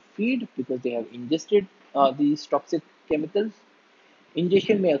ability to feed because they have ingested these toxic chemicals.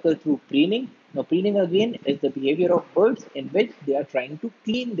 Ingestion may occur through preening. Now, preening again is the behavior of birds in which they are trying to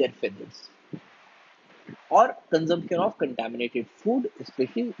clean their feathers, or consumption of contaminated food,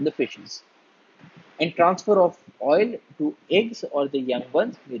 especially the fishes. And transfer of oil to eggs or the young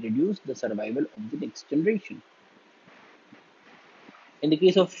ones may reduce the survival of the next generation. In the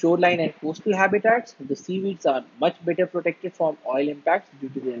case of shoreline and coastal habitats, the seaweeds are much better protected from oil impacts due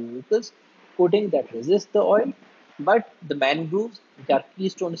to their mucus coating that resists the oil. But the mangroves, which are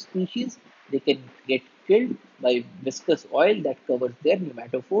keystone species, they can get killed by viscous oil that covers their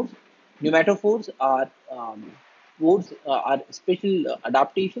pneumatophores. Pneumatophores are special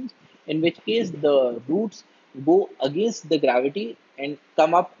adaptations in which case the roots go against the gravity and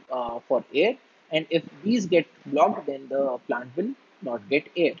come up for air, and if these get blocked, then the plant will not get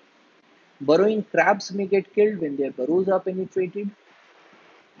air. Burrowing crabs may get killed when their burrows are penetrated,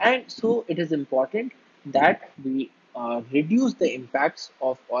 and so it is important that we reduce the impacts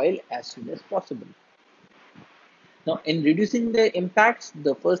of oil as soon as possible. Now, in reducing the impacts,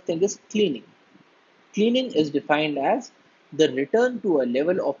 the first thing is cleaning. Cleaning is defined as the return to a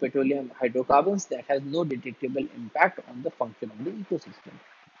level of petroleum hydrocarbons that has no detectable impact on the function of the ecosystem.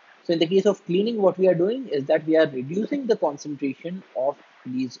 So in the case of cleaning, what we are doing is that we are reducing the concentration of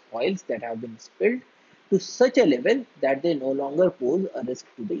these oils that have been spilled to such a level that they no longer pose a risk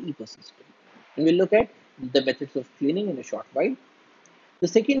to the ecosystem. And we'll look at the methods of cleaning in a short while. The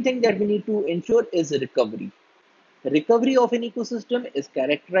second thing that we need to ensure is recovery. Recovery of an ecosystem is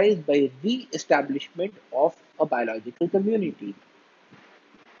characterized by re-establishment of a biological community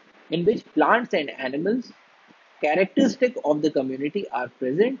in which plants and animals characteristic of the community are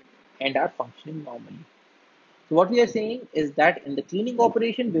present and are functioning normally. So what we are saying is that in the cleaning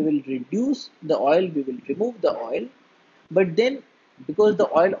operation, we will reduce the oil, we will remove the oil, but then because the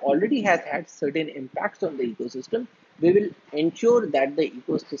oil already has had certain impacts on the ecosystem, we will ensure that the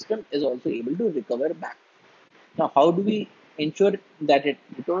ecosystem is also able to recover back. Now, how do we ensure that it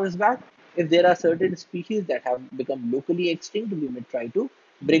recovers back? If there are certain species that have become locally extinct, we may try to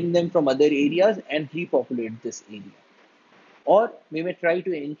bring them from other areas and repopulate this area. Or we may try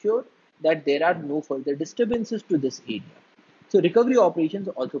to ensure that there are no further disturbances to this area. So recovery operations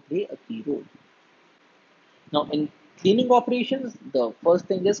also play a key role. Now, in cleaning operations, the first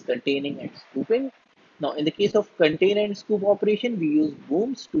thing is containing and scooping. Now, in the case of contain and scoop operation, we use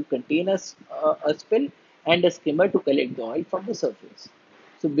booms to contain a spill and a skimmer to collect the oil from the surface.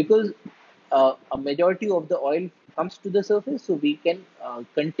 So, because a majority of the oil comes to the surface, so we can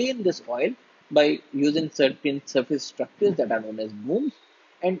contain this oil by using certain surface structures that are known as booms.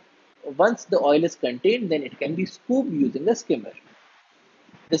 And once the oil is contained, then it can be scooped using a skimmer.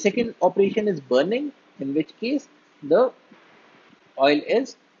 The second operation is burning, in which case the oil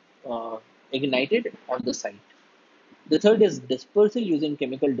is uh, ignited on the site. The third is dispersal using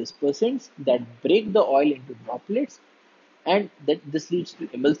chemical dispersants that break the oil into droplets, and that this leads to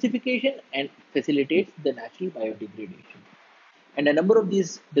emulsification and facilitates the natural biodegradation. And a number of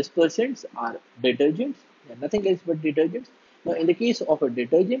these dispersants are detergents, they are nothing else but detergents. Now, in the case of a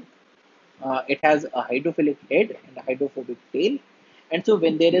detergent, it has a hydrophilic head and a hydrophobic tail. And so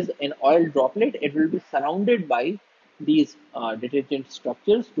when there is an oil droplet, it will be surrounded by these detergent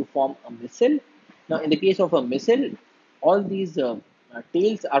structures to form a missile. Now, in the case of a missile, all these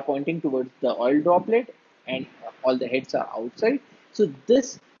tails are pointing towards the oil droplet and all the heads are outside. So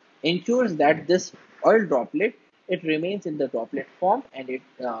this ensures that this oil droplet, it remains in the droplet form, and it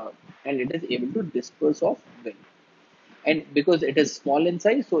is able to disperse off well. And because it is small in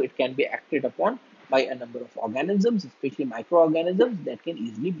size, so it can be acted upon by a number of organisms, especially microorganisms that can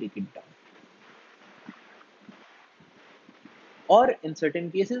easily break it down. Or in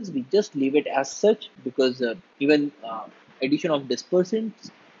certain cases, we just leave it as such because even addition of dispersants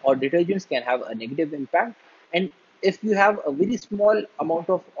or detergents can have a negative impact. And if you have a very small amount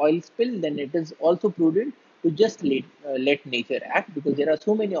of oil spill, then it is also prudent to just let nature act, because there are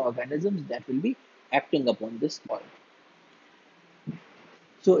so many organisms that will be acting upon this oil.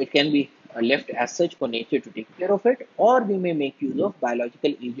 So it can be left as such for nature to take care of it, or we may make use of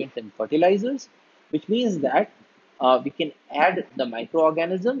biological agents and fertilizers, which means that we can add the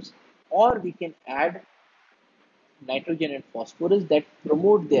microorganisms, or we can add nitrogen and phosphorus that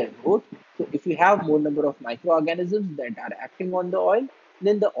promote their growth. So if you have more number of microorganisms that are acting on the oil,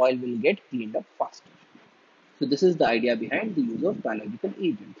 then the oil will get cleaned up faster. So this is the idea behind the use of biological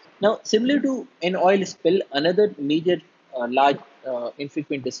agents. Now, similar to an oil spill, another major large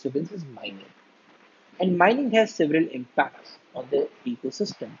infrequent disturbance is mining. And mining has several impacts on the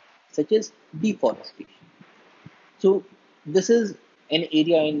ecosystem, such as deforestation. So this is an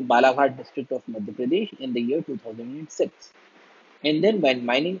area in Balaghat district of Madhya Pradesh in the year 2006. And then when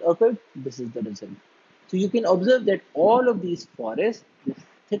mining occurred, this is the result. So you can observe that all of these forests, this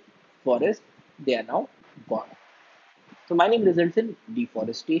thick forest, they are now gone. So mining results in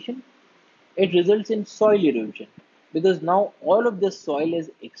deforestation. It results in soil erosion because now all of this soil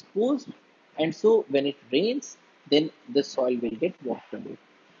is exposed, and so when it rains, then the soil will get washed away.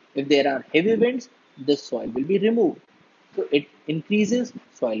 If there are heavy winds, the soil will be removed. So it increases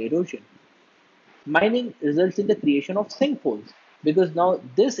soil erosion. Mining results in the creation of sinkholes because now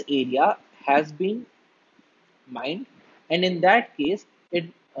this area has been mined, and in that case,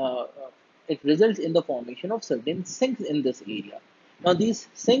 uh, it results in the formation of certain sinks in this area. Now, these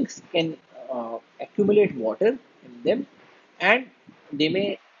sinks can accumulate water in them, and they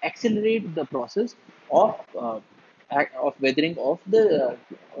may accelerate the process of weathering of the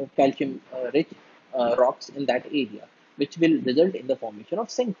calcium-rich rocks in that area, which will result in the formation of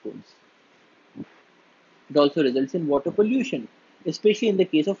sinkholes. It also results in water pollution, especially in the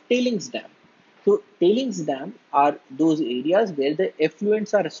case of tailings dam. So tailings dam are those areas where the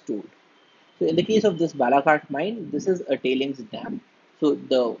effluents are stored. So in the case of this Balaghat mine, this is a tailings dam. So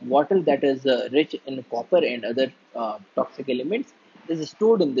the water that is rich in copper and other toxic elements is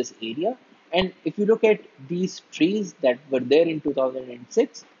stored in this area. And if you look at these trees that were there in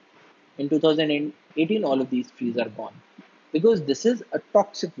 2006, in 2018, all of these trees are gone because this is a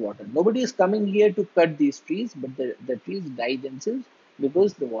toxic water. Nobody is coming here to cut these trees, but the trees die themselves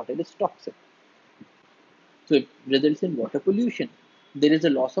because the water is toxic. So it results in water pollution. There is a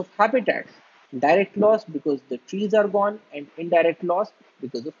loss of habitats, direct loss because the trees are gone, and indirect loss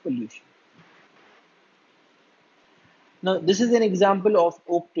because of pollution. Now, this is an example of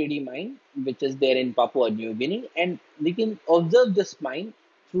Oak Teddy mine, which is there in Papua New Guinea, and we can observe this mine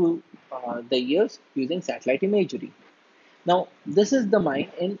through the years using satellite imagery. Now, this is the mine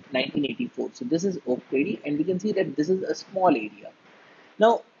in 1984. So this is Oak Prairie, and we can see that this is a small area.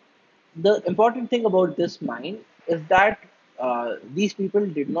 Now, the important thing about this mine is that these people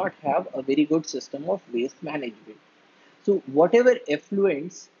did not have a very good system of waste management. So whatever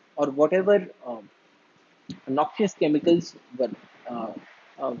effluents or whatever noxious chemicals uh,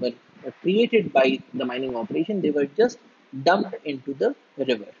 were created by the mining operation, they were just dumped into the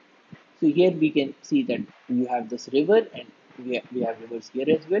river. So here we can see that you have this river, and we have rivers here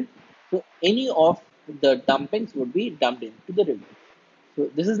as well. So any of the dumpings would be dumped into the river. So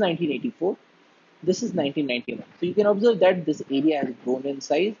this is 1984. This is 1991. So you can observe that this area has grown in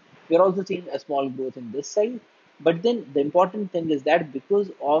size. We are also seeing a small growth in this side. But then the important thing is that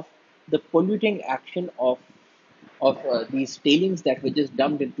because of the polluting action of these tailings that were just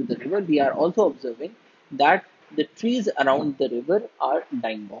dumped into the river, we are also observing that the trees around the river are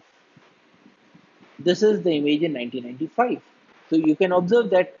dying off. This is the image in 1995. So you can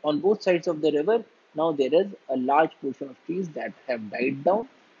observe that on both sides of the river, now there is a large portion of trees that have died down,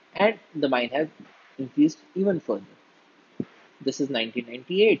 and the mine has increased even further. This is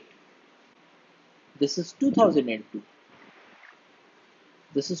 1998. This is 2002.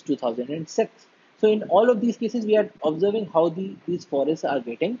 This is 2006. So in all of these cases, we are observing how these forests are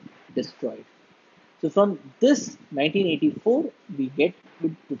getting destroyed. So from this 1984, we get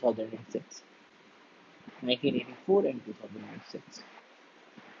to 2006. 1984 and 2006.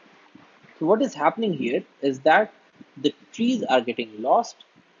 So what is happening here is that the trees are getting lost,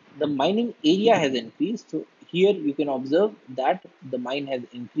 the mining area has increased. So here you can observe that the mine has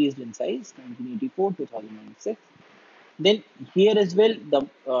increased in size 1984 2006. Then here as well,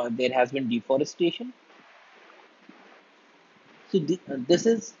 there has been deforestation. So this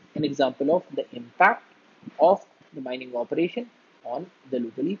is an example of the impact of the mining operation on the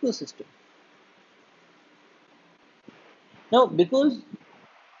local ecosystem. Now, because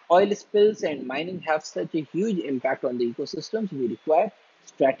oil spills and mining have such a huge impact on the ecosystems, we require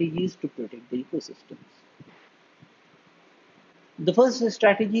strategies to protect the ecosystems. The first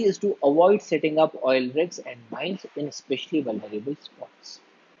strategy is to avoid setting up oil rigs and mines in especially vulnerable spots.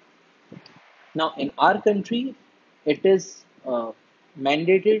 Now, in our country, it is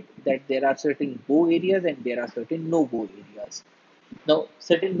mandated that there are certain go areas and there are certain no go areas. Now,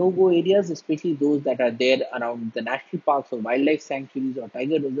 certain no go areas, especially those that are there around the national parks or wildlife sanctuaries or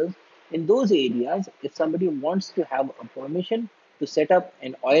tiger reserves, in those areas, if somebody wants to have a permission to set up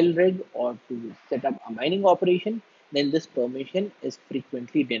an oil rig or to set up a mining operation, then this permission is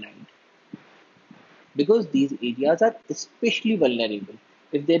frequently denied because these areas are especially vulnerable.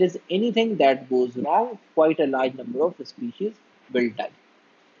 If there is anything that goes wrong, quite a large number of species will die.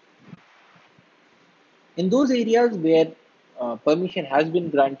 In those areas where permission has been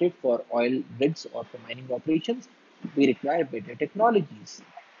granted for oil rigs or for mining operations, we require better technologies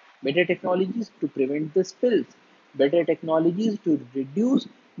to prevent the spills, better technologies to reduce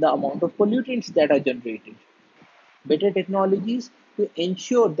the amount of pollutants that are generated, better technologies to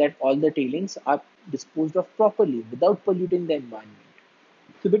ensure that all the tailings are disposed of properly without polluting the environment.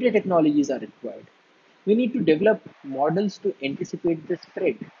 So better technologies are required. We need to develop models to anticipate the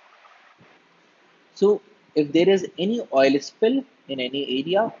spread. So if there is any oil spill in any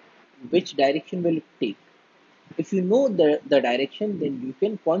area, which direction will it take? If you know the direction, then you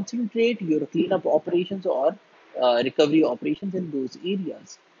can concentrate your cleanup operations or recovery operations in those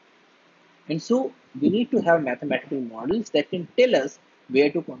areas. And so we need to have mathematical models that can tell us where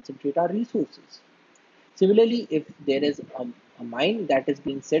to concentrate our resources. Similarly, if there is a mine that is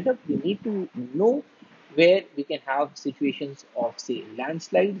being set up, we need to know where we can have situations of, say,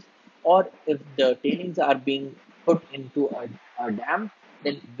 landslides, or if the tailings are being put into a dam,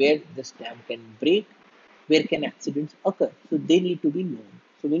 then where this dam can break, where can accidents occur. So they need to be known.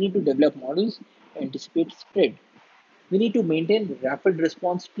 So we need to develop models to anticipate spread. We need to maintain rapid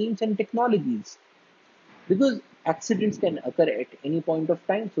response teams and technologies because accidents can occur at any point of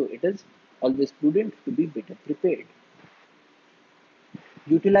time. So it is always prudent to be better prepared.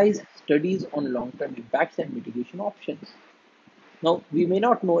 Utilize studies on long-term impacts and mitigation options. Now, we may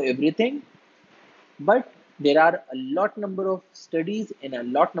not know everything, but there are a lot number of studies in a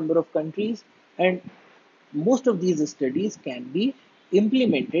lot number of countries, and most of these studies can be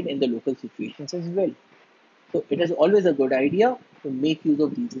implemented in the local situations as well. So it is always a good idea to make use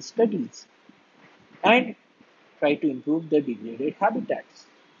of these studies and try to improve the degraded habitats.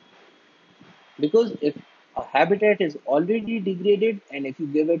 Because if a habitat is already degraded and if you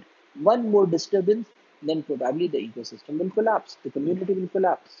give it one more disturbance, then probably the ecosystem will collapse, the community will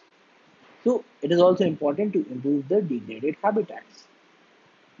collapse. So it is also important to improve the degraded habitats.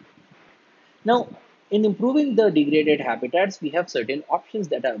 Now, In improving the degraded habitats, we have certain options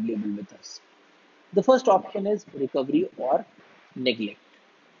that are available with us. The first option is recovery or neglect.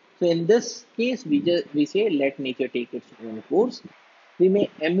 So in this case, we say let nature take its own course. We may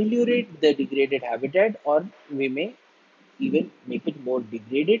ameliorate the degraded habitat, or we may even make it more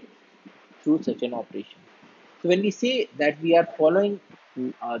degraded through such an operation. So when we say that we are following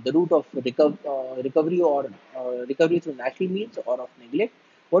the route of recovery or recovery through natural means or of neglect,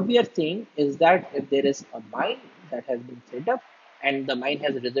 what we are saying is that if there is a mine that has been set up and the mine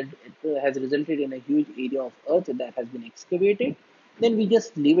has resulted in a huge area of earth that has been excavated, then we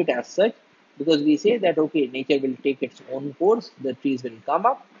just leave it as such, because we say that okay, nature will take its own course, the trees will come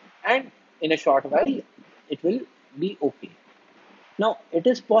up, and in a short while it will be okay. Now, it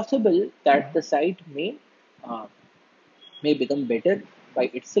is possible that the site uh, may become better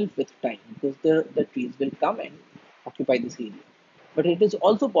by itself with time, because the trees will come and occupy this area. But it is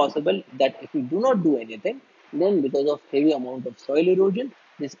also possible that if we do not do anything, then because of heavy amount of soil erosion,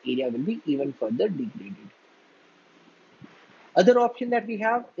 this area will be even further degraded. Other option that we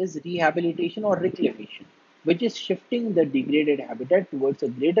have is rehabilitation or reclamation, which is shifting the degraded habitat towards a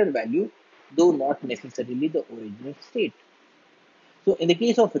greater value, though not necessarily the original state. So in the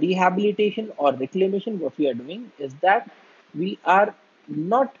case of rehabilitation or reclamation, what we are doing is that we are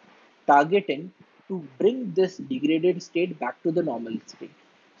not targeting to bring this degraded state back to the normal state.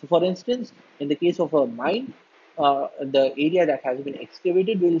 So for instance, in the case of a mine, the area that has been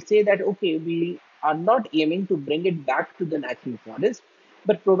excavated, we'll say that, okay, we are not aiming to bring it back to the natural forest,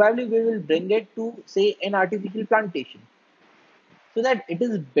 but probably we will bring it to, say, an artificial plantation, so that it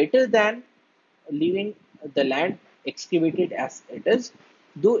is better than leaving the land excavated as it is,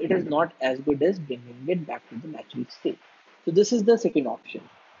 though it is not as good as bringing it back to the natural state. So this is the second option,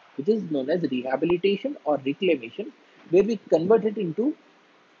 which is known as rehabilitation or reclamation, where we convert it into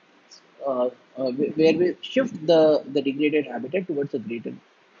where we shift the degraded habitat towards a greater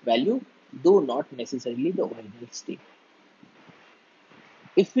value, though not necessarily the original state.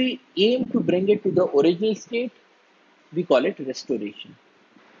 If we aim to bring it to the original state, we call it restoration.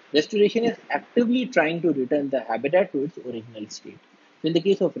 Restoration is actively trying to return the habitat to its original state. So in the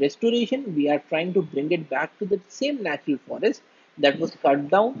case of restoration, we are trying to bring it back to the same natural forest that was cut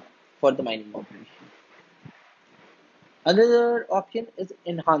down for the mining operation. Another option is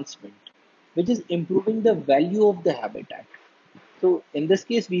enhancement, which is improving the value of the habitat. So in this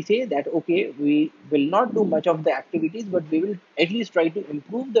case, we say that okay, we will not do much of the activities, but we will at least try to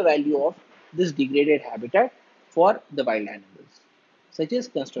improve the value of this degraded habitat for the wild animals, such as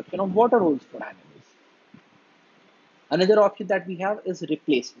construction of water holes for animals. Another option that we have is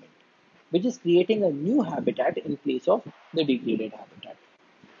replacement, which is creating a new habitat in place of the degraded habitat.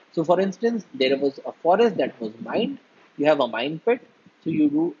 So for instance, there was a forest that was mined, you have a mine pit, so you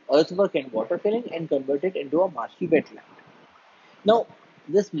do earthwork and water filling and convert it into a marshy wetland. Now,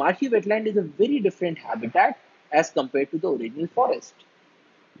 this marshy wetland is a very different habitat as compared to the original forest.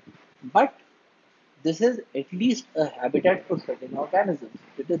 But this is at least a habitat for certain organisms.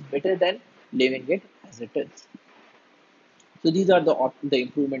 It is better than leaving it as it is. So these are the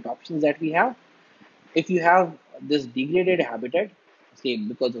improvement options that we have. If you have this degraded habitat, say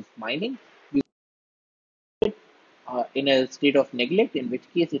because of mining, you in a state of neglect, in which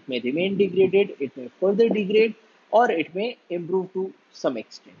case it may remain degraded, it may further degrade, or it may improve to some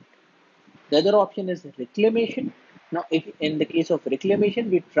extent. The other option is reclamation. Now, if in the case of reclamation,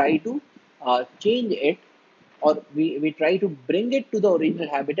 we try to change it, or we try to bring it to the original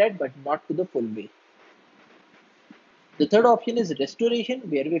habitat, but not to the full way. The third option is restoration,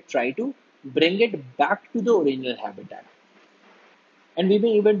 where we try to bring it back to the original habitat. And we may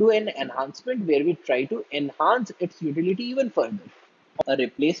even do an enhancement where we try to enhance its utility even further. A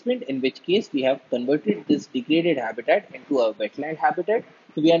replacement, in which case we have converted this degraded habitat into a wetland habitat.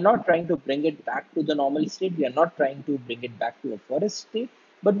 So we are not trying to bring it back to the normal state, we are not trying to bring it back to a forest state,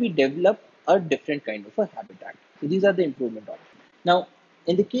 but we develop a different kind of a habitat. So these are the improvement options. Now,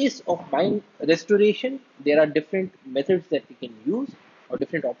 in the case of mine restoration, there are different methods that we can use, or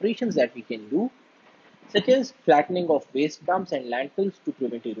different operations that we can do, such as flattening of waste dumps and landfills to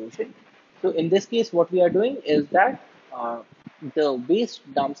prevent erosion. So in this case, what we are doing is that the waste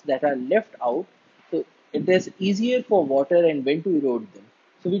dumps that are left out, so it is easier for water and wind to erode them.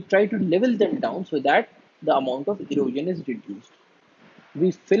 So we try to level them down so that the amount of erosion is reduced.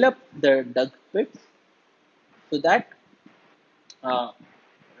 We fill up the dug pits so that uh,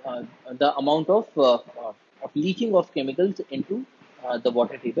 uh, the amount of leaching of chemicals into the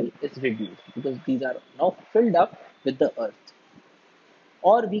water table is reduced, because these are now filled up with the earth.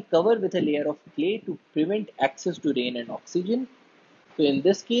 Or we cover with a layer of clay to prevent access to rain and oxygen. So in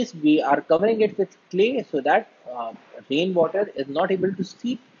this case, we are covering it with clay so that rainwater is not able to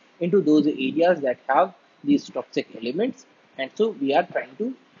seep into those areas that have these toxic elements. And so we are trying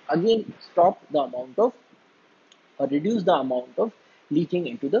to again stop the amount of or reduce the amount of leaching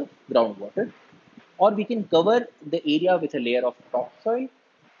into the groundwater. Or we can cover the area with a layer of topsoil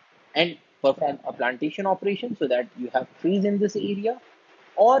and perform a plantation operation so that you have trees in this area.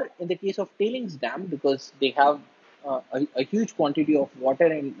 Or in the case of tailings dam, because they have a huge quantity of water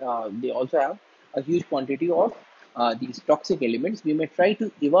and they also have a huge quantity of these toxic elements, we may try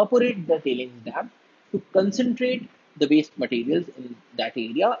to evaporate the tailings dam to concentrate the waste materials in that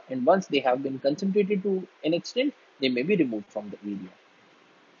area. And once they have been concentrated to an extent, they may be removed from the area.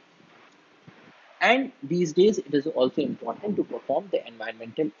 And these days, it is also important to perform the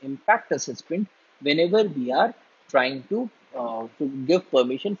environmental impact assessment whenever we are trying to give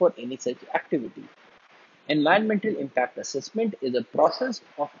permission for any such activity. Environmental impact assessment is a process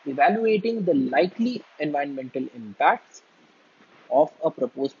of evaluating the likely environmental impacts of a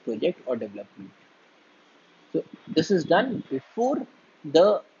proposed project or development. So this is done before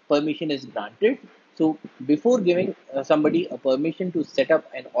the permission is granted. So before giving somebody a permission to set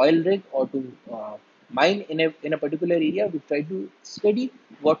up an oil rig or to mine in a particular area, we try to study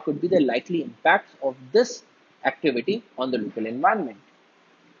what could be the likely impacts of this activity on the local environment,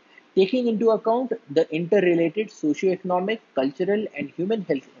 taking into account the interrelated socio-economic, cultural, and human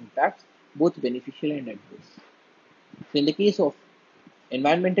health impacts, both beneficial and adverse. So in the case of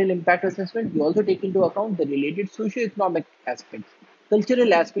environmental impact assessment, we also take into account the related socio-economic aspects,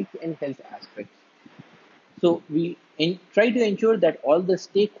 cultural aspects, and health aspects. So we try to ensure that all the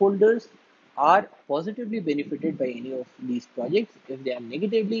stakeholders are positively benefited by any of these projects. If they are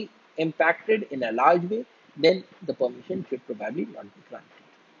negatively impacted in a large way, then the permission should probably not be granted.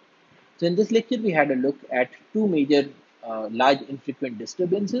 So in this lecture, we had a look at two major large infrequent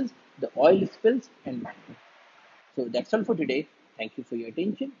disturbances, the oil spills and mining. So that's all for today. Thank you for your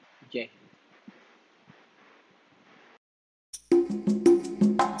attention. Jai Hind.